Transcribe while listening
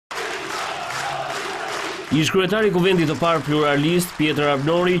Ish kryetari i kuvendit të parë pluralist, Pjetër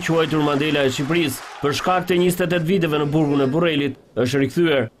Arbnori, quajtur Mandela e Shqipërisë, për shkak të 28 viteve në burgun e Burrelit, është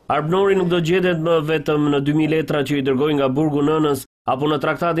rikthyer. Arbnori nuk do gjetet më vetëm në 2000 letra që i dërgoi nga burgu nënës, apo në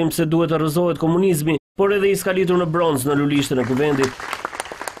traktatin pse duhet të rrëzohet komunizmi, por edhe i skalitur në bronz në lulishtën e kuvendit.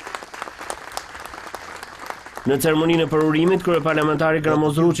 Në ceremoninë e përurimit, kryeparlamentari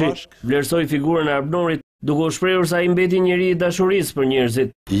Gramoz Ruçi vlerësoi figurën e Arbnorit, duke u shprehur se ai mbeti njeri i dashurisë për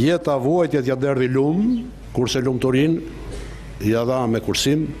njerëzit. Jeta vuajtjet ja derdhi lum, kurse lumturin ja dha me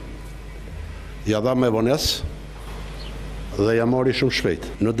kursim, ja dha me vonesë dhe ja mori shumë shpejt.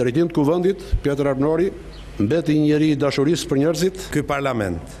 Në drejtim të kuvendit, Pjetër Arbnori mbeti njeri i dashurisë për njerëzit. Ky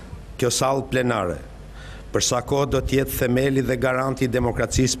parlament, kjo sallë plenare, për sa kohë do të jetë themeli dhe garanti i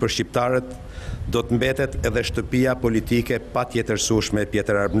demokracisë për shqiptarët, do të mbetet edhe shtëpia politike patjetërsueshme e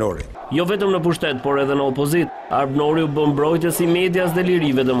Pjetër Arbnorit. Jo vetëm në pushtet, por edhe në opozit, Arbnori u bë mbrojtës i medias dhe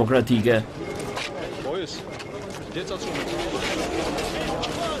lirive demokratike.